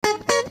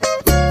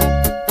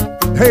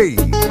Hey,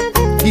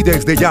 y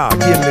desde ya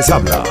quien les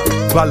habla,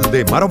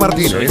 Valdemaro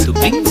Martínez,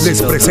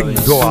 les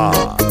presento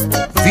a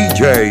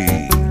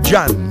DJ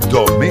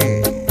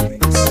Yahnddomix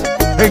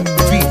en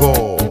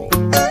vivo.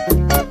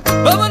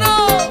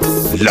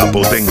 ¡Vámonos!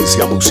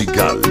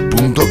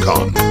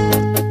 Lapotenciamusical.com.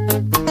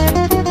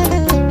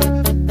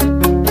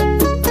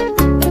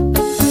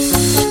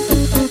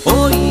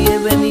 Hoy he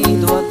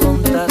venido a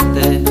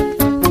contarte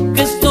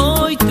que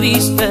estoy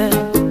triste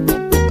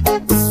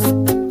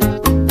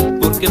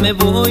porque me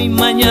voy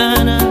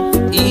mañana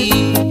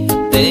y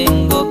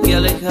tengo que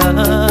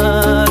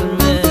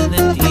alejarme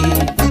de ti.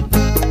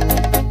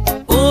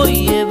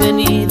 Hoy he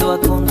venido a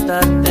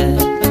contarte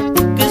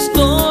que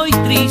estoy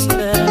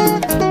triste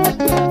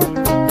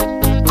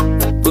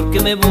porque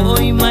me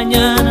voy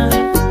mañana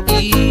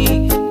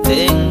y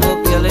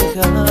tengo que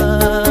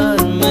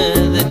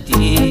alejarme de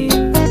ti.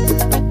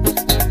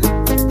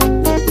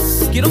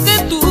 Quiero que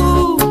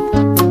tú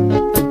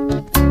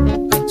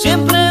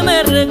siempre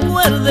me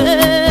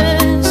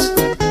recuerdes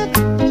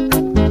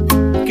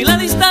que la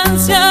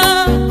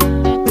distancia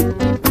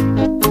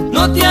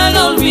no te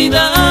haga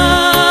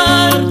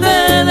olvidarte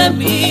de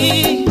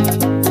mí.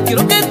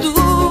 Quiero que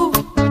tú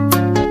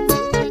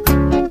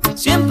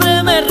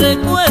siempre me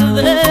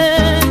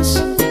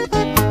recuerdes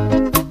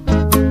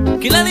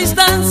que la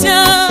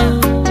distancia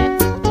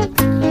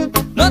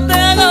no te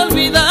haga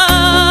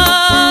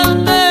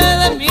olvidarte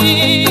de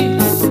mí.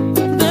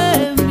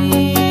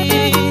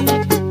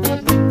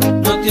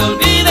 No te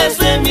olvides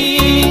de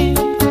mí.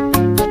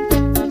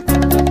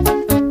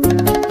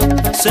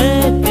 Sé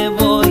que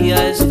voy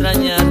a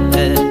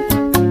extrañarte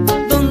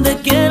donde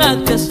quiera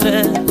que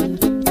esté.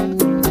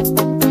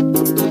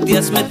 Tú te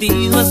has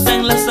metido hasta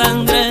en la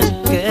sangre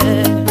que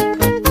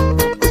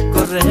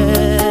corre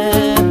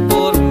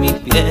por mi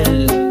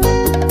piel.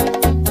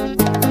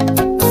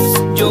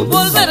 Yo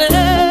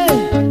volveré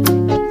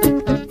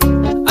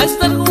a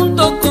estar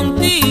junto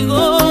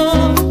contigo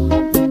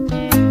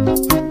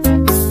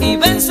y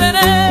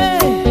venceré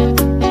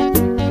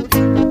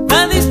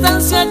la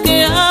distancia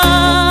que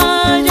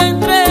haya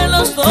entre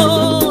los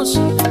dos.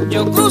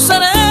 Yo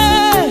cruzaré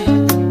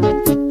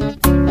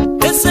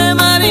ese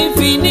mar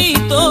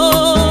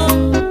infinito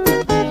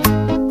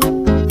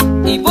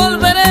y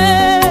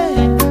volveré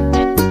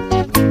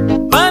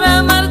para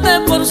amarte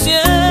por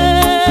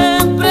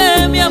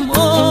siempre, mi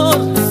amor,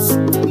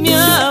 mi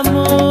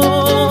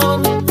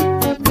amor.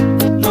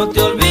 No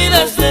te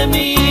olvides de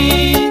mí.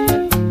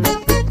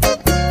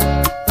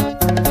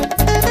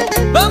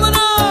 ¡Vámonos!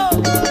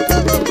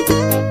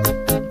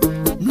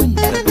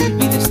 Nunca te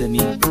olvides de mí.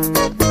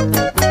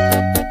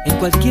 En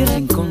cualquier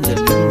rincón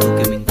del mundo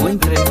que me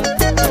encuentre,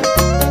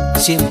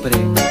 siempre,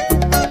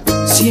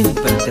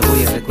 siempre te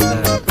voy a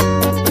recordar.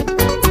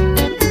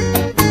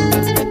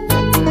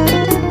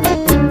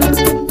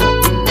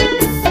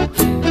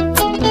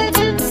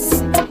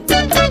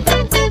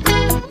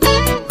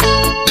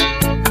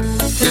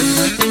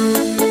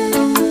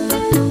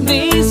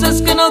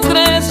 Dices que no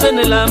crees en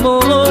el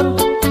amor,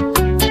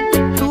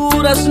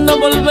 juras no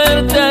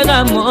volverte a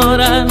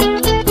enamorar,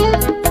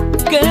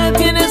 que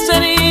tienes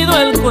herido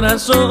el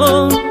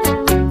corazón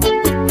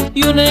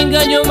y un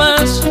engaño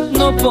más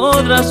no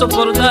podrás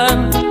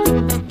soportar.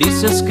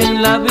 Dices que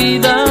en la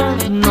vida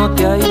no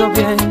te ha ido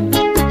bien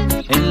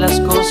en las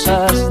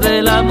cosas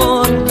del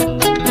amor,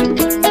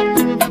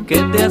 que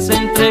te has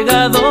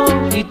entregado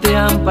y te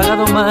han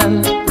pagado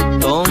mal.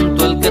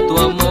 Tonto el que tu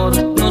amor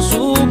no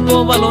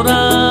supo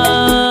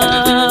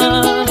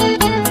valorar.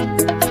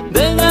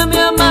 Déjame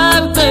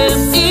amarte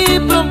y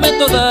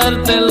prometo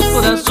darte el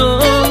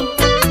corazón.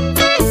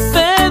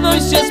 Te doy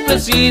si es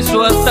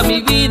preciso hasta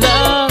mi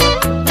vida.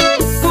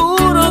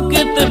 Juro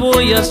que te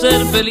voy a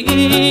hacer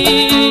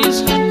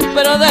feliz.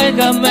 Pero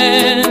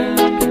déjame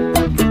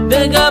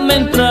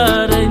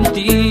entrar en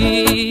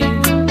ti.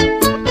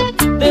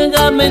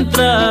 Déjame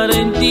entrar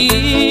en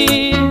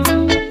ti.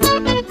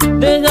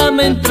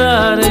 Déjame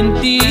entrar en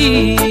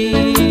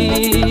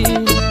ti.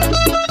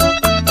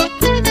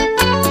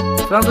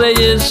 Fran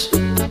Reyes,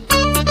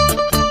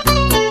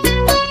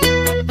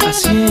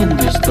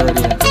 haciendo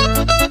historia.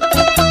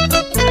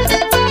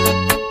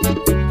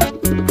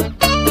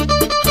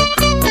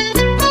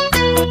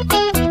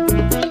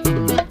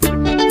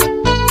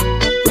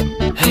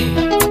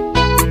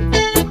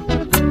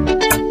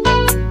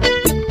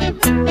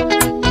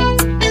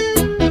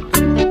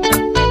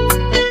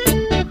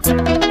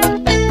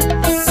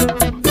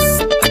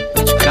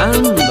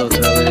 Yahndo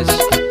otra vez.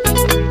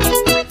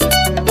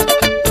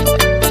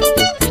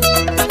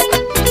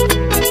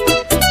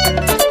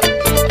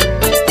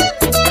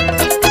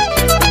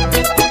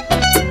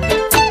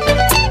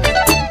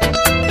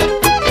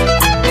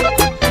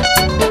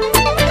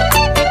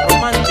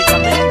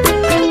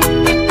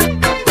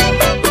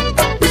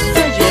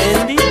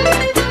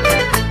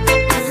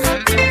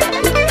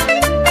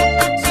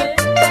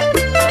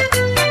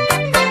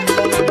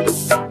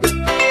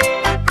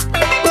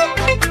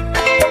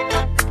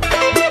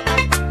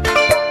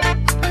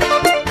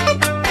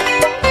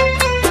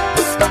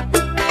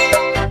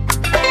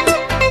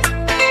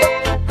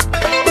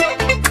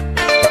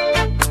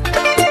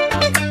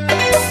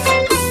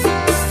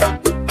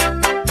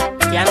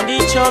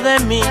 dicho de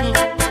mí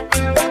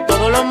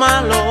todo lo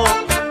malo,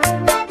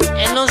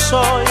 que no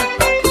soy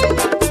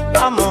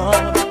amor,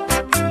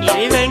 y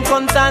viven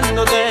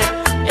contándote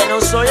que no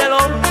soy el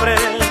hombre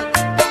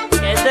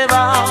que te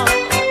va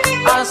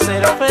a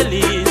hacer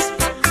feliz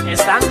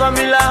estando a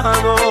mi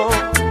lado.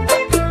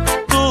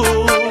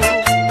 Tú,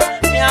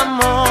 mi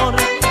amor,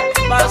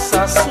 vas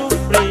a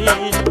sufrir.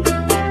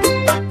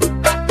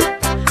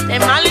 Te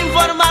mal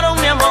informaron,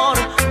 mi amor,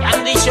 y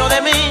han dicho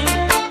de mí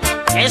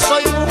que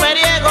soy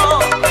mujeriego,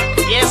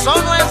 y eso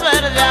no es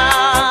verdad.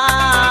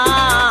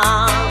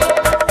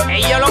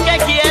 Ellos lo que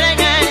quieren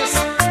es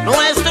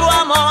nuestro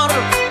amor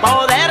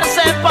poder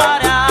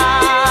separar.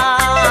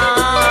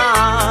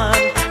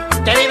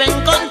 Te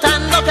viven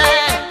contando que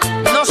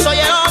no soy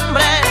el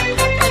hombre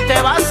que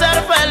te va a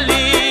hacer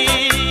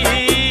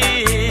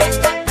feliz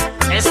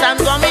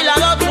estando a mi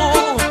lado.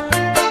 Tú,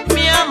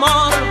 mi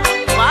amor,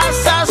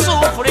 vas a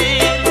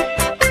sufrir.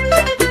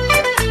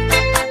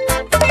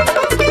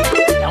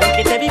 Y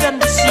aunque te vivan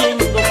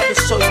diciendo que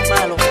soy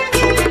malo,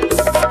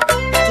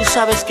 tú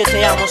sabes que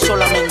te amo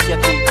solamente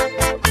a ti.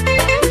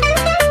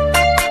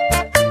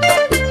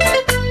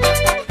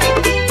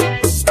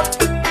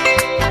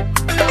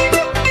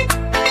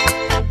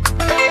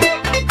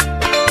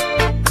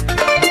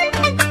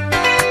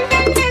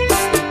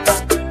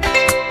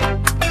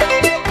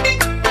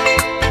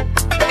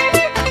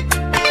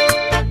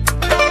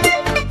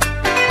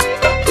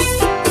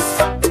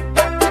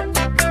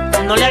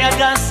 No le haga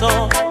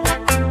caso,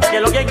 que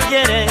lo que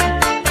quiere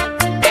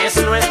es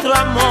nuestro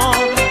amor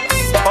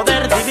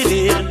poder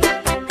dividir,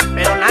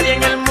 pero nadie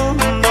en el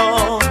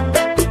mundo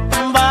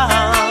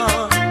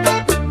va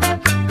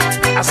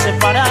a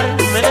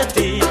separarme de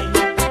ti.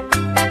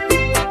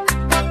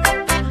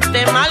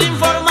 Te mal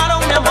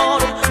informaron, mi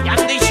amor, y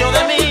han dicho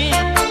de mí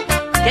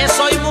que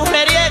soy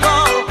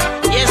mujeriego,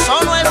 y eso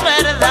no es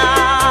verdad.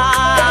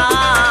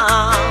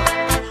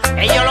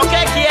 Ellos lo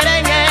que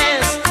quieren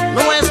es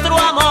nuestro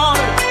amor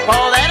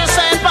poder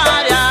separar.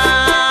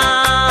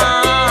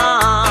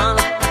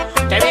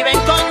 Te viven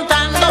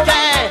contando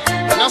que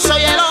no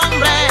soy el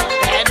hombre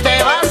que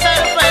te va a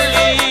hacer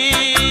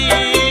feliz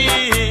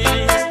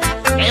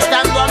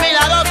estando a mi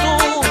lado.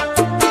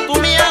 Tú,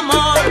 mi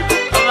amor,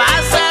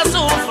 vas a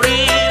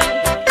sufrir.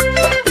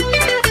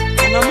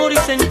 Con amor y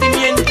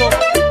sentimiento,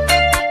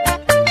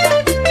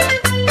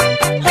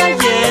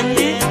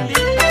 Allende,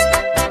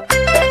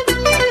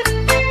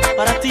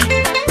 para ti.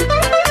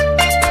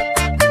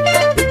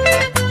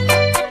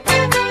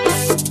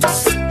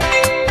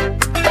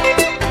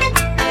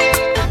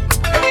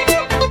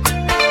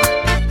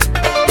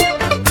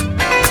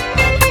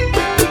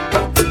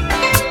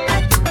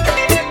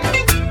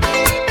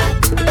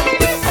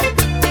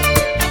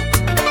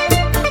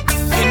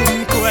 En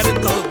un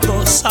cuarto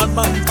dos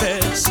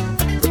amantes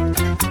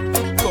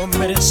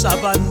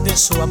conversaban de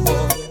su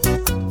amor,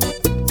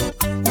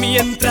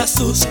 mientras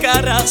sus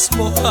caras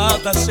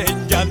mojadas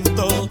en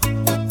llanto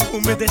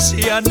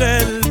humedecían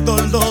el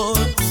dolor.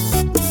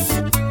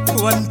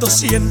 Cuánto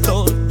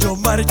siento yo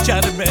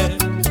marcharme,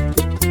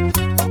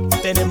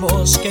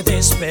 tenemos que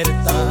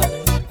despertar,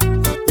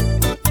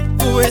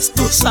 pues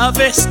tú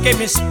sabes que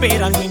me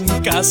esperan en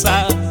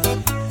casa.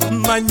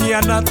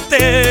 Mañana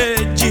te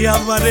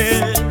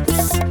llamaré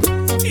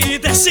y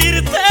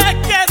decirte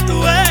que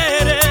tú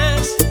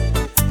eres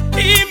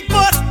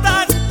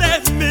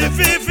importante en mi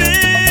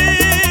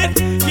vivir,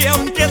 y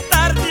aunque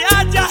tarde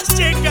hayas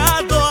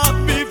llegado a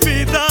mi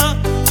vida,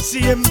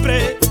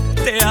 siempre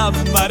te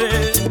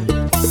amaré.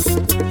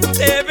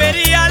 Te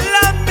vería a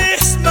la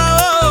misma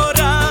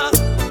hora,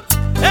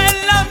 en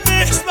la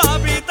misma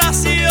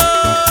habitación.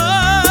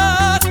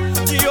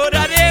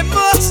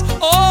 Lloraremos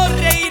o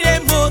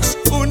reiremos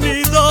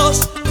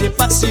unidos de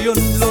pasión,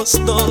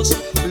 los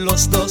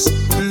dos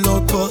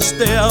locos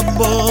de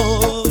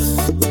amor.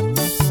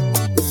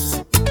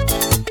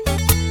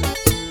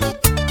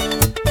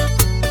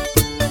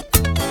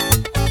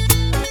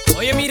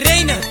 Oye, mi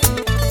reina,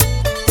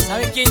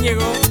 ¿sabes quién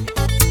llegó?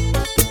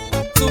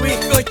 Tu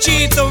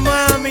bizcochito,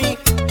 mami.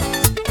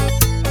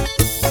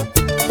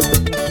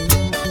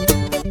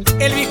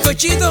 El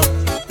bizcochito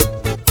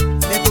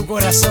de tu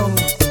corazón.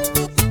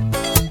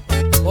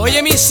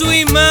 Oye, mi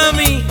sweet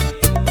mami,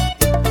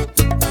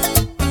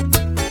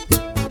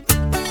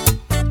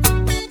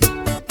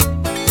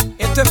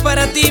 esto es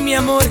para ti, mi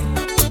amor.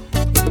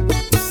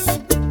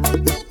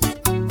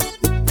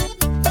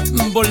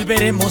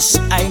 Volveremos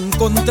a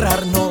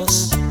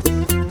encontrarnos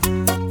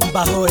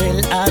bajo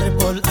el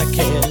árbol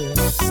aquel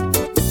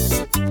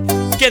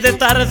que de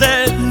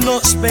tarde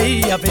nos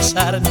veía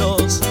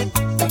besarnos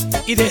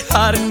y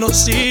dejarnos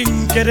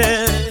sin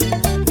querer.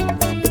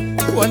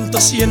 Cuánto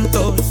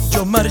siento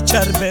yo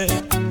marcharme,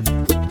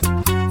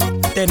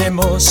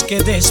 tenemos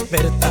que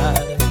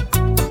despertar,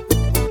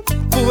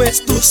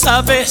 pues tú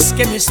sabes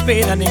que me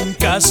esperan en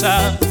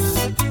casa.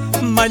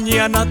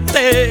 Mañana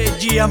te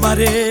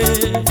llamaré.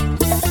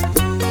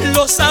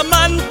 Los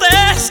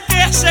amantes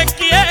que se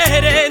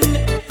quieren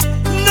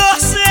no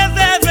se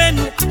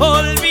deben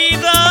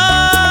olvidar.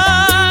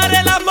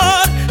 El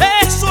amor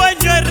es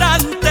sueño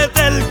errante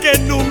del que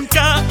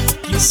nunca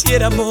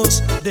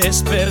pudiéramos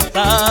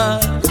despertar.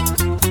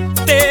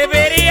 Te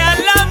vería a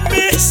la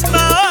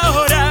misma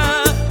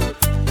hora,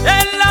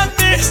 en la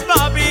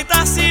misma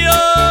habitación.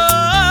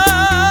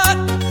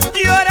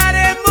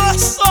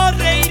 Lloraremos o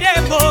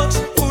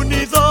reiremos,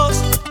 unidos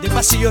de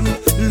pasión,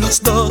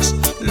 los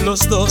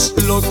dos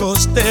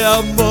locos de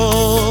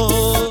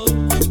amor.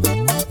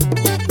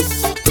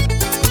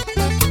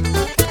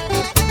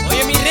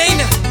 Oye, mi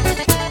reina,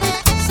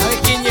 ¿sabes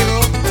quién llegó?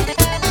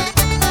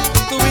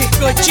 Tu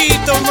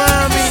bizcochito,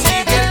 mami.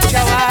 Sigue el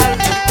chaval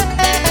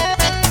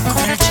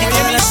con el chico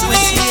de las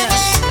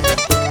poesías.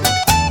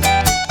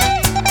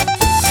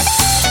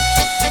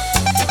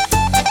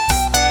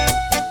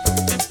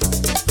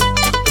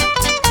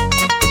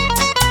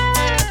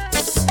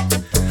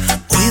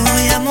 Hoy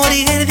voy a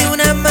morir de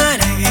una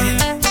amarga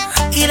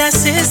y la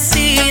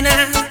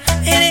asesina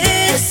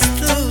eres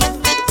tú.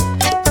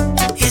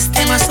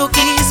 Este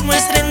masoquismo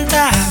es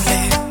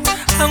rentable,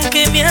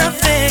 aunque me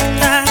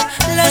afecta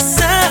la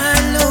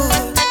salud.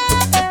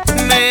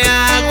 Me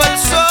hago el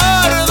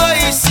sordo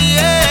y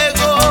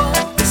ciego,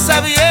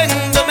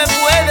 sabiendo me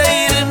puede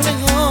ir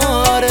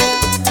mejor.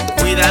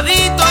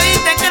 Cuidadito y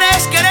te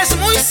crees que eres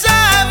muy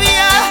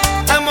sabia.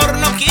 Amor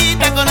no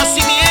quita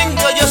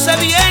conocimiento, yo sé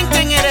bien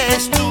quién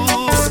eres tú.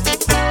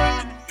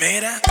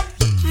 Mira,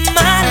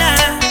 mala,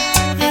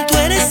 tú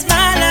eres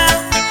mala,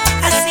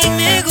 así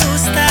me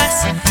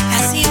gustas,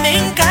 así me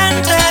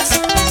encantas.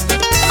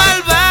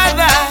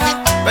 Malvada,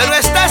 pero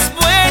estás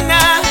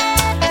buena,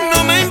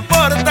 no me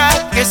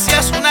importa que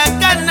seas una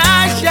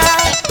canalla.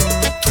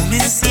 Tú me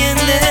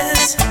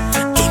enciendes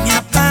y me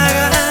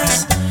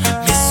apagas,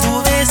 me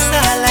subes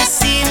a la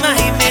cima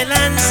y me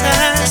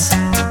lanzas.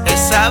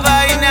 Esa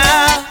vaina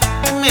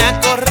me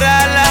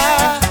acorrala,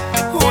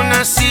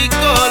 una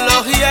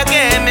psicología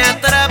que me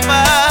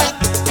atrapa.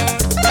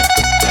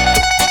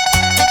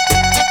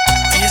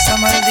 Y esa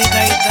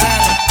maldita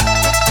guitarra.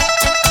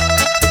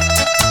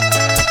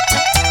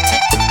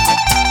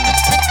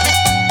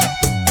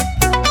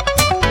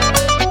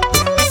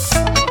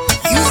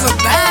 You're a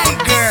bad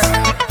girl,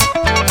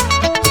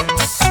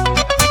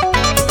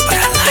 but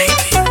I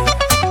like it.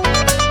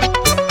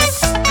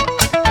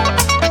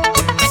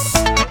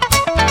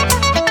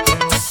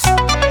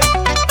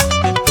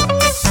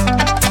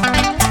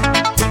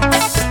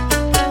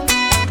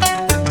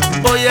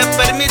 Voy a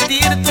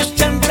permitir tus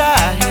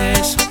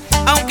chantajes,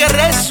 aunque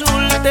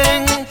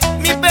resulten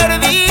mi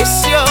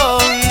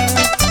perdición.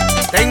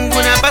 Tengo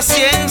una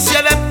paciencia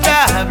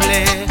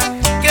adaptable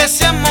que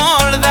se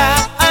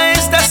amolda a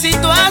esta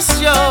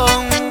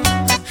situación.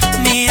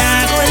 Me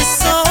hago el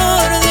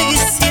sordo y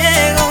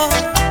ciego,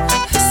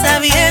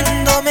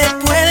 sabiendo me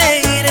puede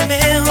ir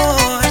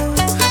mejor.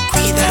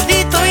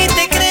 Cuidadito y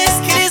te crees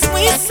que eres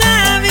muy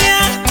sabia.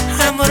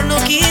 Amor no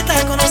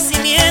quita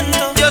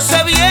conocimiento. Yo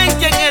sé bien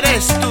quién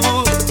eres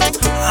tú.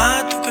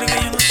 Ah, ¿tú crees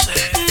que yo no sé?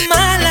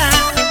 Mala,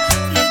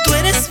 tú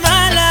eres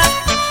mala,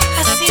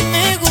 así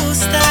me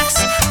gustas,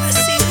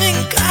 así me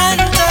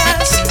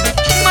encantas.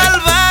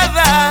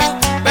 Malvada,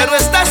 pero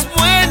estás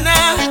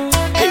buena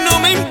y no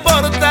me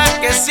importa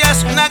que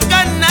seas una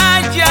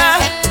canalla.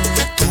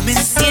 Tú me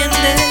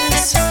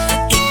enciendes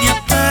y me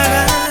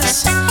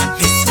apagas,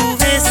 me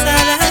subes a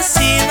la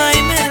cima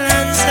y me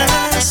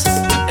lanzas.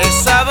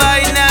 Esa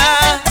vaina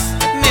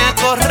me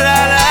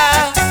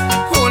acorrala,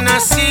 una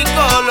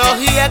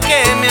psicología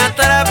que me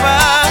atrapa.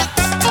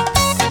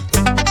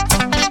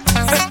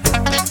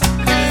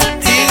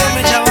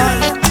 Dígame, chaval.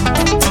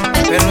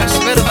 Pero es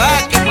verdad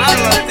que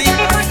malo a ti.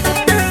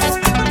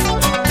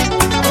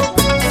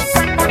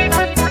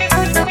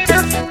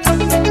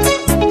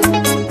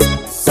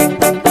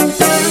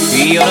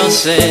 Y yo no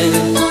sé,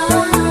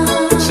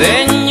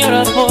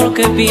 señora, por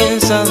qué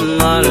piensan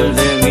mal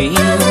de mí.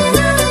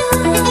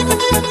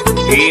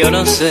 Y yo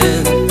no sé,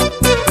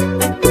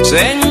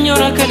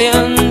 señora, que le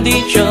han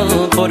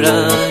dicho por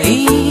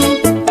ahí.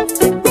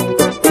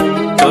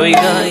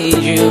 Oiga,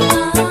 y yo,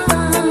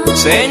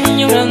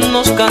 señora,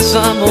 nos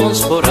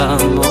casamos por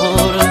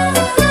amor.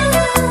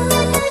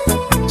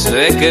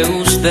 Sé que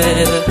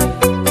usted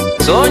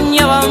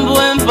soñaba un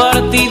buen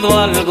partido,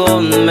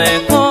 algo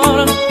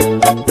mejor.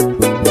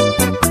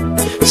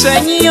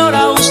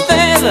 Señora,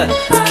 usted,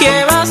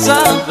 ¿qué va a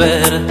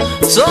saber?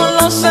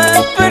 Solo se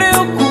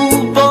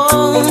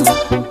preocupó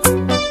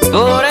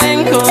por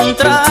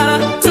encontrar,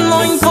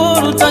 no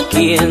importa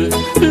quién,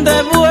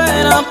 de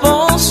buena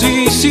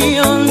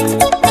posición.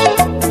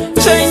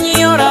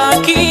 Señora,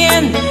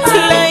 ¿quién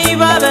le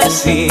iba a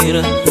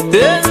decir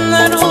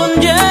tener un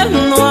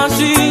yerno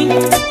así?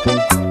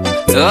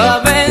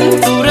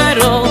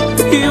 Aventurero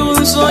y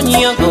un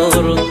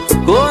soñador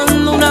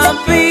con una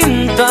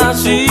pinta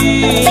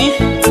así.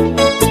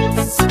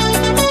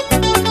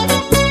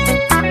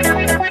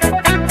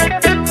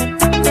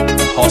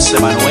 José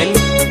Manuel,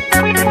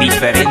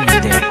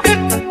 diferente.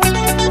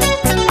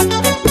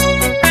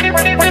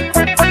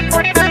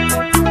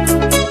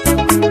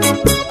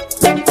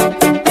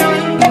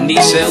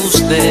 Dice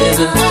usted,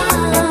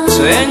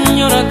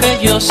 señora, que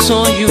yo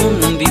soy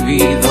un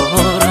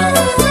vividor.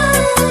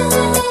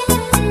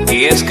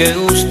 Y es que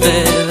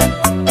usted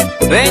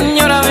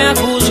Señora, me ha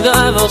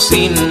juzgado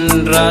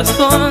sin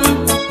razón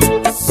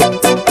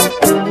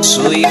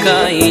su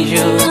hija y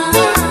yo.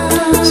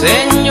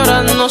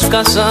 Señora, nos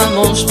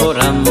casamos por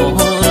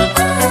amor.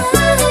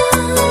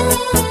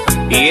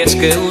 Y es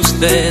que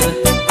usted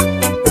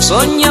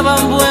soñaba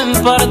un buen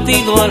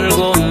partido,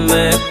 algo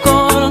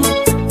mejor.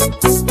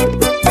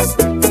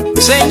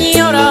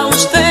 Señora,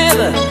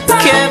 usted,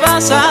 ¿qué va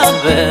a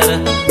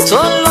saber?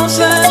 Solo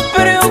se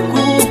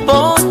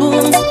preocupó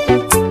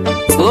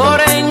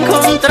por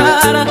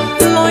encontrar,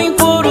 no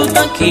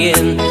importa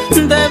quién,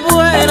 de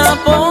buena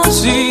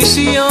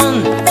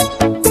posición.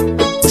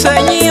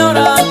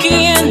 Señora,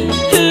 ¿quién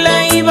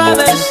le iba a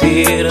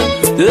decir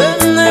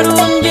tener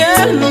un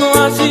yerno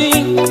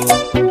así?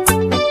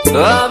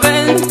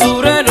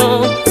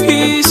 Aventurero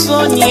y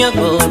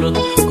soñador,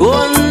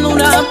 con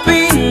una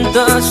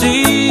pinta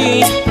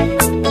así.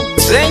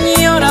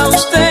 Señora,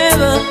 usted,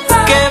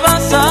 ¿qué va a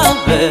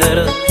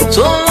saber?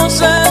 Solo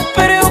se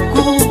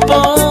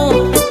preocupó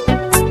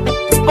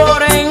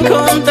por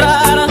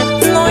encontrar,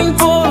 no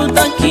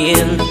importa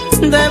quién,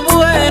 de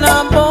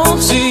buena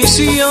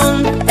posición.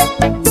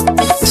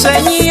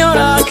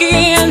 Señora,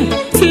 ¿quién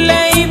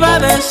le iba a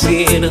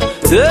decir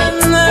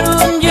tener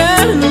un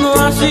yerno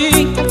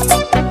así?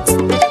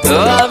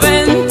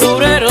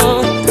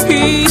 Aventurero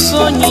y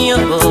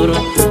soñador,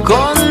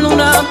 con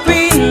una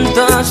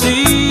pinta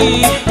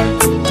así.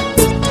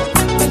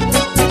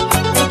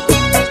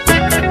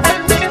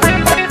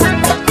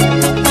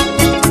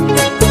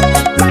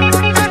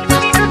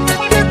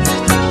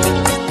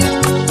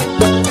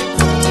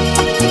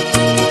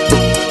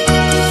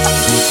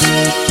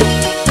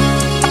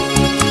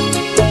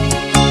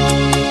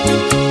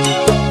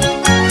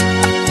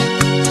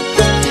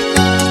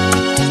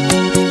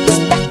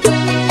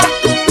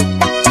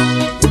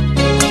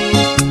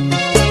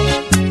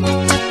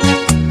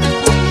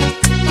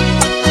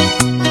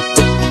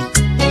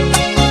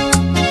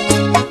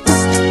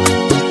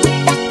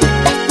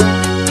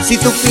 Si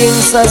tú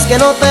piensas que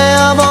no te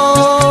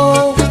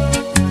amo,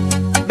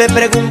 ve,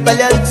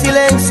 pregúntale al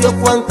silencio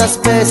cuántas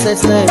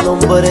veces te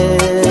nombré.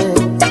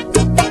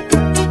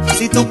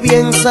 Si tú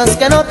piensas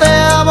que no te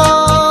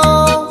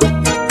amo,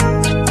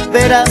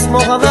 verás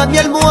mojada mi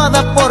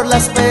almohada por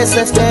las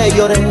veces que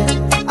lloré,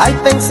 al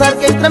pensar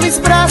que entre mis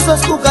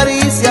brazos tu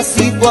caricias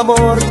y tu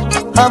amor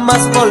jamás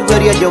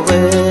volvería a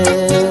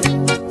llover.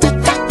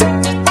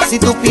 Si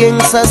tú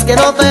piensas que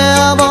no te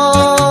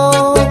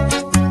amo,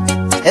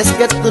 es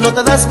que tú no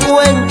te das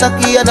cuenta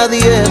que a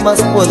nadie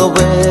más puedo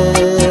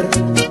ver,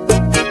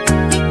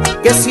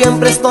 que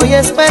siempre estoy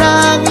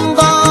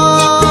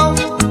esperando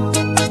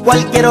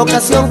cualquier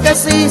ocasión que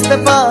existe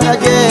para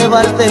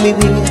llevarte mi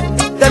vida,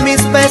 de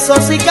mis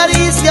besos y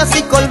caricias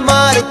y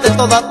colmarte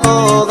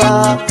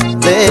toda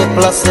de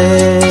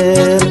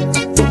placer.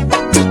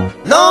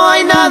 No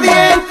hay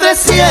nadie entre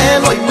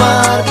cielo y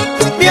mar,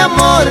 mi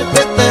amor, que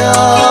te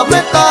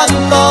ame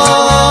tanto.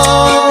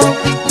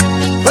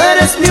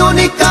 Eres mi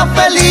única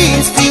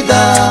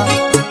felicidad,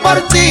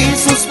 por ti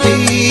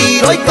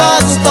suspiro y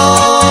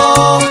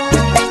gasto.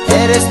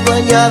 Eres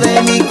dueña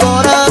de mi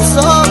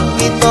corazón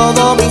y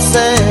todo mi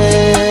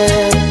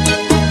ser.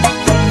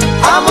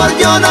 Amor,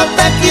 yo no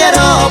te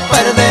quiero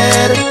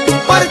perder,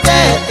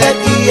 porque te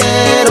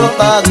quiero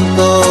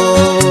tanto.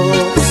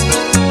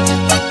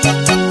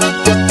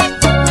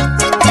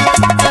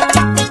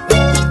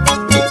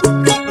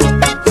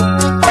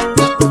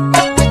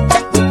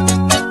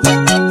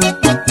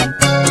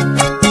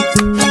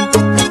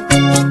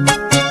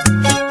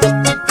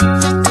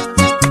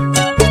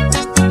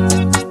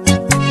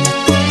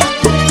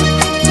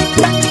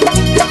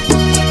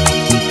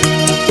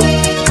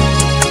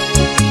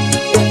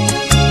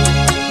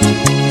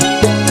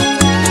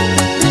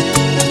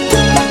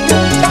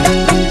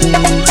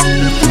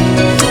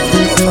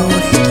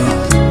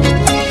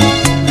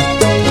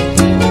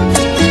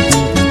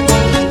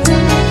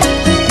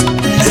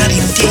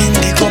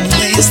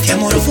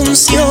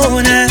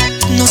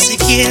 No se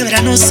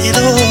quiebra, no se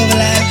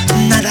dobla,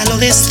 nada lo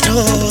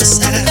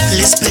destroza.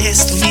 Les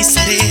presto mi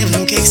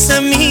cerebro que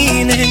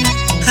examine,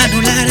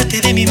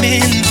 anularte de mi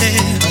mente,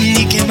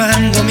 ni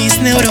quemando mis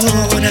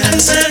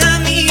neuronas. Para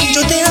mí,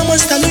 yo te amo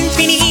hasta lo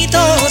infinito,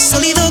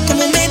 sólido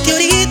como un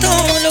meteorito.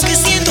 Lo que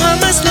siento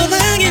jamás lo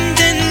van a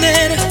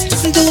entender.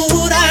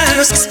 Duda,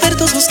 los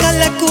expertos buscan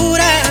la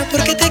cura,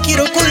 porque te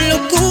quiero con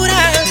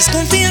locura.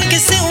 Desconfían que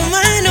sea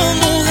humano,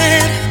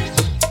 mujer.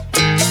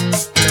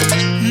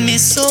 Me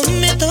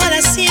someto a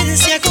la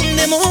ciencia con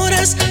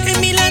demoras, en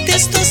mí la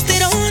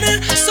testosterona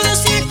solo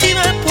se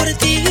activa por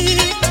ti.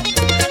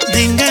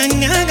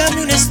 Vengan,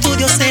 háganme un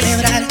estudio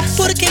cerebral,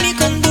 porque mi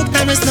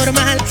conducta no es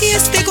normal y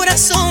este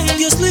corazón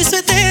Dios lo hizo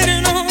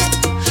eterno.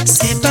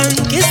 Sepan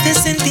que este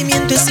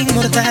sentimiento es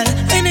inmortal,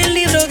 en el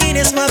libro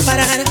Guinness va a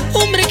parar.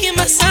 Hombre que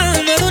más ama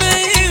de una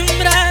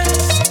hembra.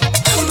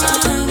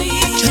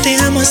 Yo te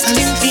amo hasta lo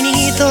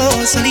infinito,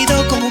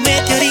 sólido como un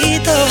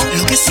meteorito.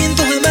 Lo que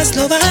siento jamás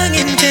lo van a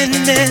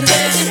entender.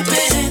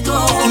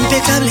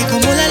 Impecable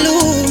como la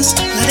luz,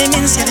 la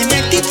demencia de mi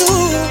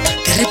actitud.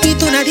 Te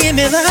repito, nadie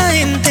me va a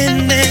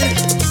entender.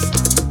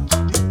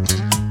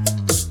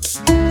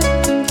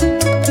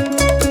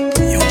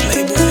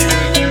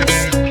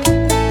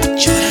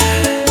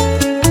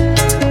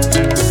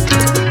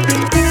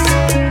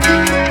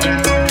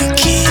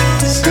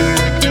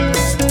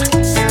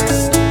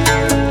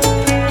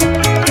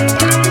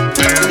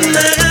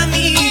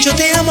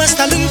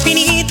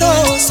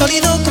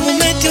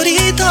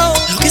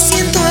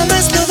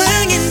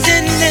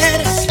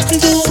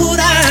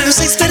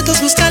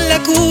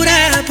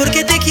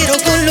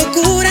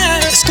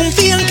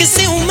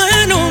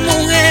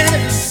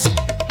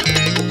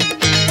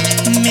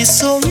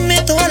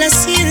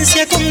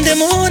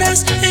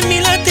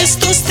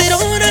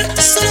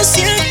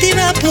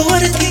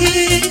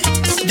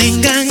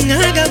 Vengan,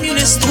 hágame un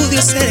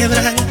estudio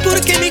cerebral,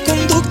 porque mi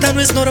conducta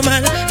no es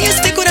normal y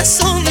este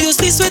corazón Dios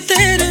lo hizo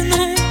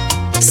eterno.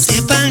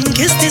 Sepan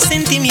que este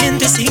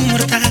sentimiento es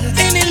inmortal,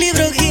 en el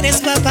libro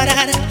Guinness va a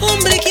parar.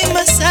 Hombre, ¿quién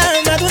más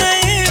ama de una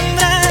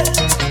hembra?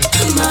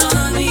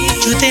 Mami,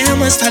 yo te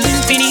amo hasta lo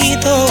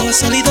infinito,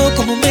 sólido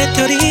como un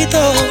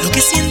meteorito. Lo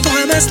que siento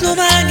jamás lo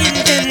van a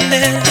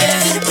entender.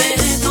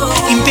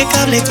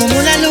 Impecable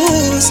como la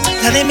luz,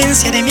 la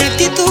demencia de mi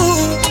actitud.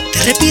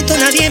 Te repito,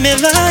 nadie me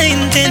va a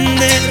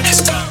entender.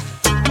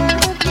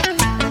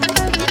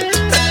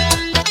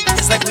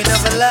 It's like we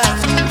never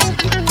left.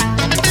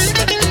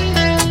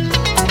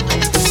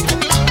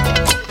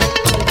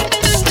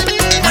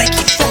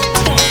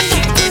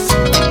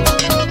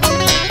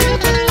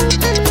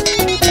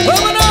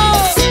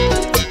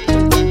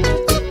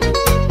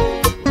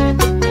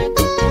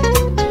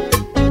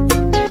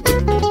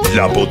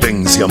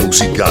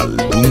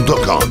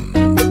 Lapotenciamusical.com.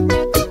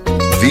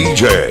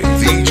 DJ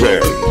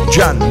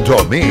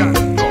Djyahndomix.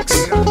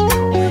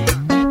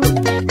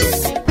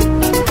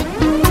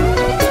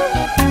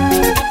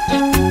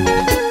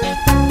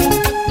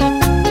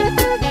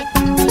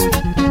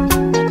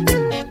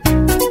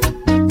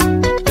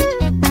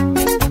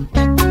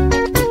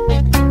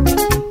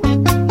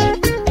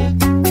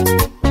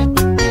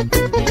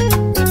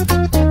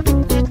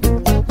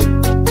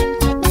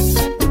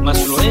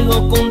 Mas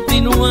luego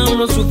continúan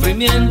los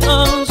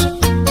sufrimientos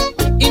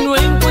y no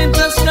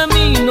encuentras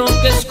camino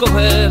que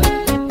escoger,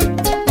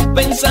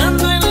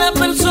 pensando en la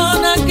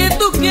persona que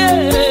tú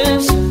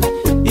quieres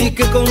y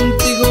que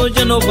contigo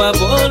ya no va a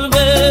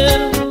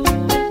volver.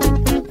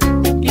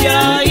 Y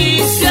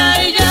ahí si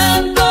hay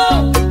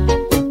llanto,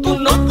 tú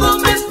no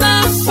comes,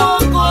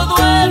 tampoco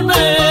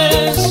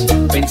duermes,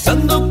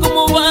 pensando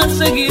cómo vas a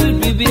seguir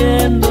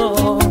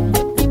viviendo,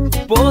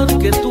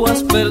 porque tú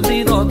has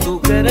perdido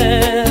tu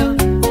querer.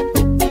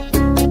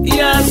 Y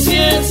así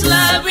es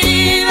la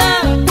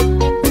vida,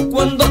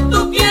 cuando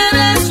tú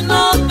quieres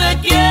no te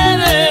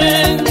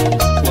quieren,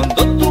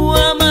 cuando tú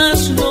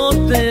amas no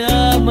te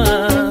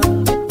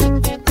aman.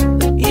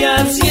 Y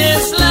así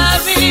es la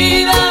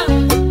vida,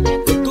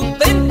 tú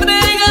te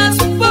entregas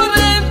por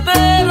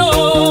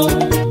entero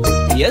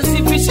y es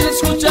difícil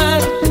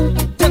escuchar,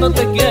 ya no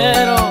te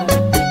quiero.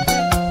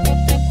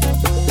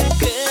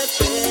 Qué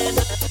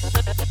pena.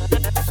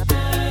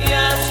 Y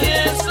así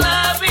es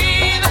la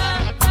vida.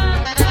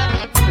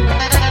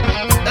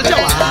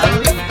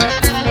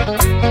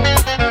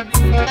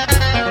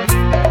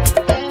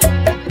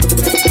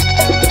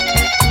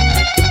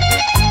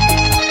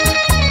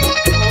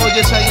 Oye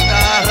esa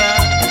guitarra.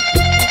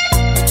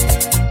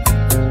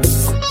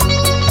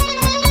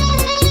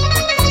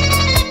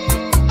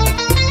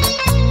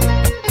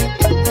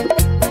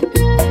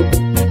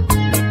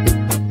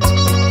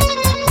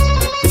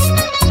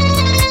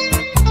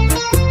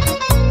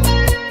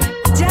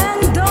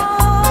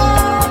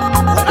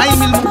 Hay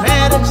mil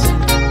mujeres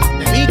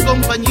de mi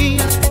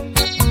compañía,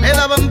 me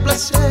daban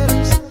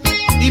placeres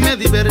y me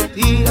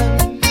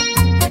divertían,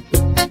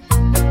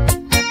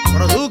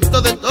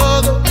 producto de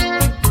todo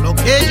lo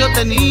que yo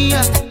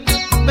tenía,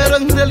 pero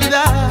en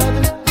realidad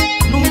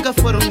nunca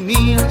fueron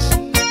mías.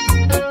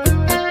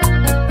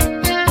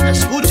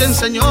 Escuchen,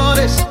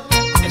 señores,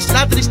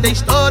 esta triste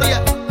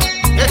historia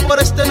que por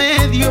este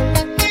medio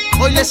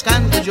hoy les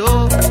canto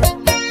yo.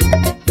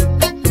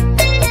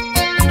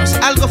 No es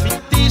algo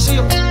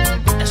ficticio,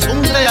 es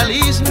un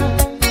realismo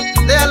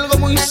de algo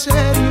muy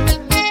serio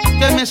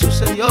que me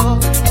sucedió.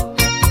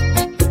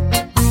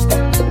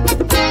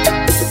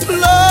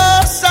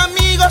 Los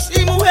amigos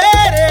y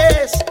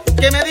mujeres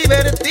que me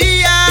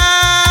divertían,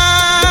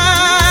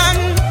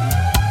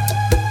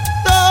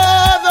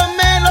 todo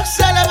me lo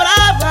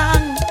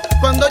celebraban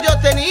cuando yo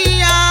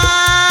tenía,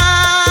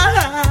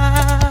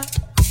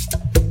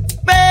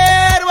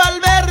 pero al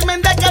verme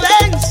en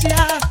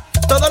decadencia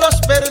todos los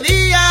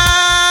perdía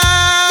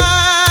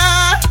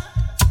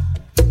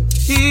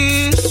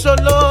y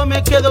solo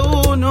me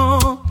quedó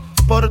uno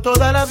por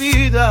toda la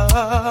vida.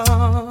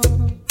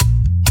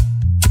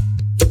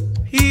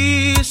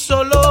 Y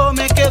solo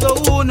me quedó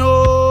uno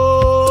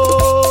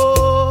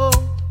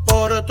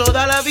por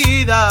toda la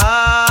vida.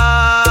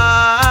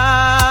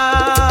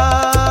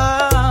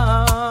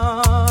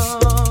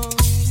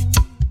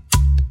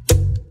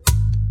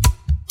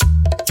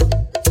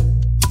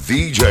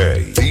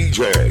 DJ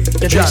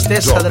Qué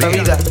tristeza de la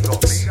vida.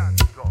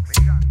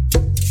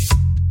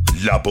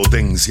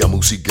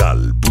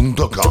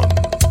 Lapotenciamusical.com.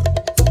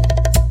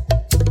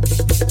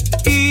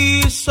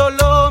 Y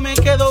solo me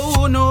quedó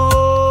uno